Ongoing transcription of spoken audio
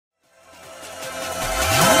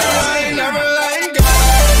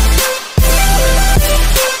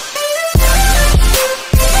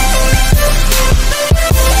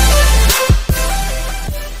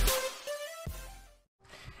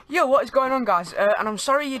is going on, guys? And I'm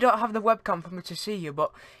sorry you don't have the webcam for me to see you,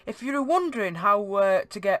 but if you're wondering how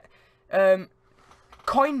to get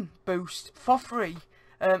coin boost for free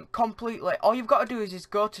completely, all you've got to do is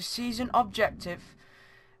go to season objective,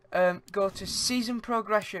 go to season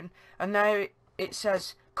progression, and now it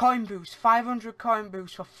says coin boost, 500 coin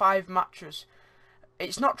boost for 5 matches.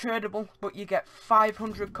 It's not tradable, but you get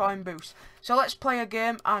 500 coin boost. So let's play a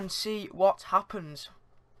game and see what happens.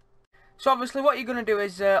 So obviously what you're going to do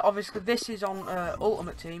is, obviously this is on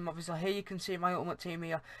Ultimate Team. Obviously here you can see my Ultimate Team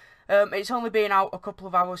here. It's only been out a couple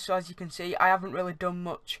of hours, so as you can see I haven't really done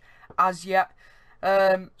much as yet.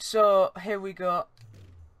 So here we go.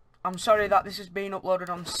 I'm sorry that this has been uploaded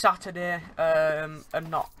on Saturday and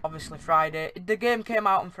not obviously Friday. The game came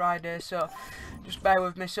out on Friday, so just bear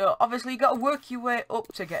with me. So obviously you got to work your way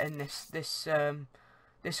up to getting this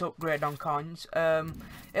upgrade on coins.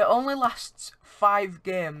 It only lasts 5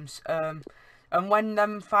 games, and when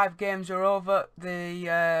them 5 games are over,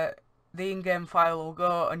 the in-game file will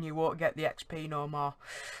go and you won't get the XP no more.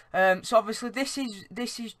 So obviously this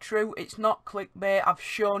is true. It's not clickbait. I've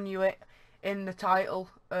shown you it in the title,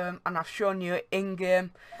 and I've shown you it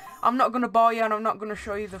in-game. I'm not going to bore you and I'm not going to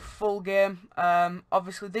show you the full game.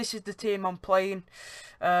 Obviously this is the team I'm playing.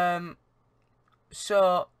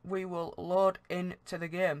 So we will load into the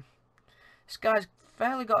game. This guy's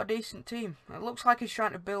fairly got a decent team. It looks like he's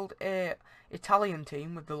trying to build a Italian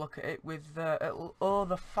team with the look at it, with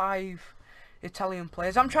over 5 Italian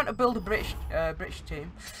players. I'm trying to build a British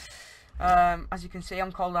team. As you can see,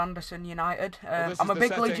 I'm called Anderson United. I'm a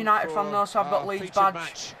big Leeds United fan though, so I've got Leeds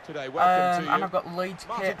badge, and I've got Leeds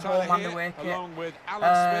kit, home and away kit.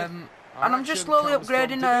 And I'm just slowly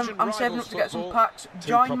upgrading. I'm saving up to get some packs.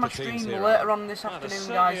 Join my stream later on this afternoon,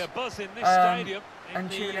 guys,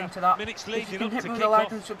 and tune into that. If you can hit me with a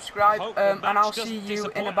like and subscribe, and I'll see you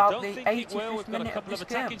in about the 85th minute of this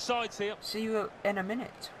game. See you in a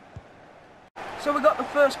minute. So we got the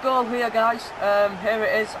first goal here, guys. Here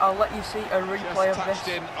it is. I'll let you see a replay of this.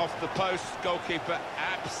 In off the post, goalkeeper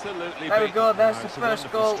absolutely. There we go. There's the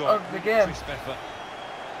first goal of the game.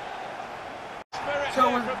 So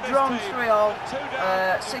we've drawn 3-all,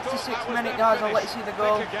 66th minute, guys. I'll let you see the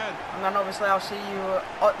goal, and then obviously I'll see you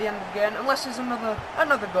at the end of the game, unless there's another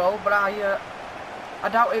goal. But I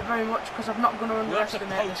doubt it very much, because I'm not going to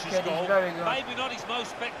underestimate this kid. He's very good. Maybe not his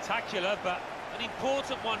most spectacular, but an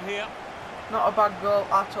important one here. Not a bad goal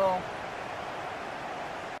at all.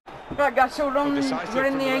 Right, guys, so we're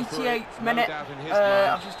in the 88th minute.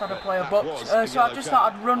 I've just had to play a box, so I just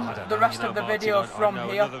thought I'd run the rest of the video from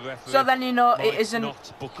here, so then you know it isn't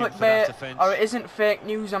clickbait or it isn't fake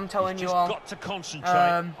news I'm telling you all.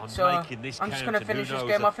 So I'm just going to finish this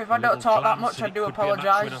game off. If I don't talk that much, I do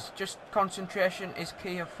apologise. Just concentration is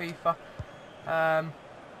key of FIFA.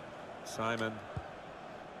 Simon.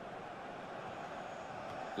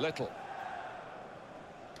 Little.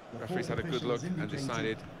 The referee's had a good look and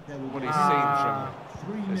decided what he's seen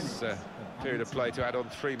from this period of play to add on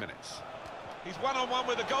 3 minutes. He's one-on-one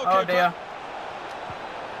with the goalkeeper. Oh dear.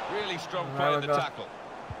 Really strong play in the tackle.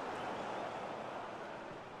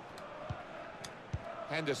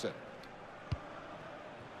 Henderson.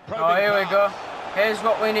 Oh, here we go. Here's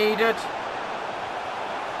what we needed.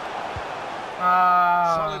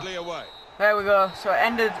 Solidly away. There we go. So it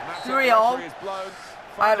ended 3-all.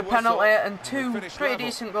 I had a penalty and 2 pretty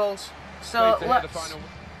decent goals. So let's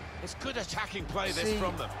it's good attacking play this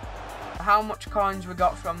from them. How much coins we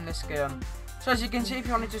got from this game. So as you can see, if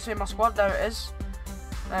you wanted to see my squad, there it is.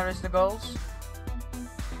 There is the goals.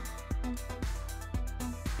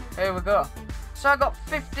 Here we go. So I got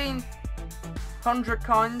 1,500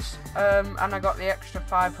 coins, and I got the extra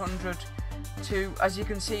 500 to, as you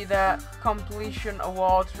can see there, completion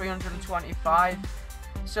award 325.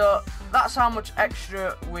 So that's how much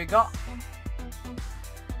extra we got.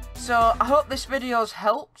 So I hope this video's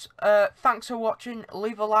helped. Thanks for watching.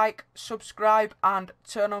 Leave a like, subscribe, and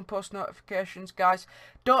turn on post notifications, guys.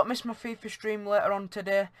 Don't miss my FIFA stream later on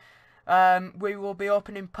today. We will be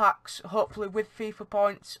opening packs, hopefully with FIFA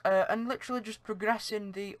points, and literally just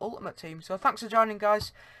progressing the Ultimate Team. So thanks for joining,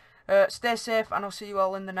 guys. Stay safe, and I'll see you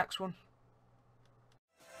all in the next one.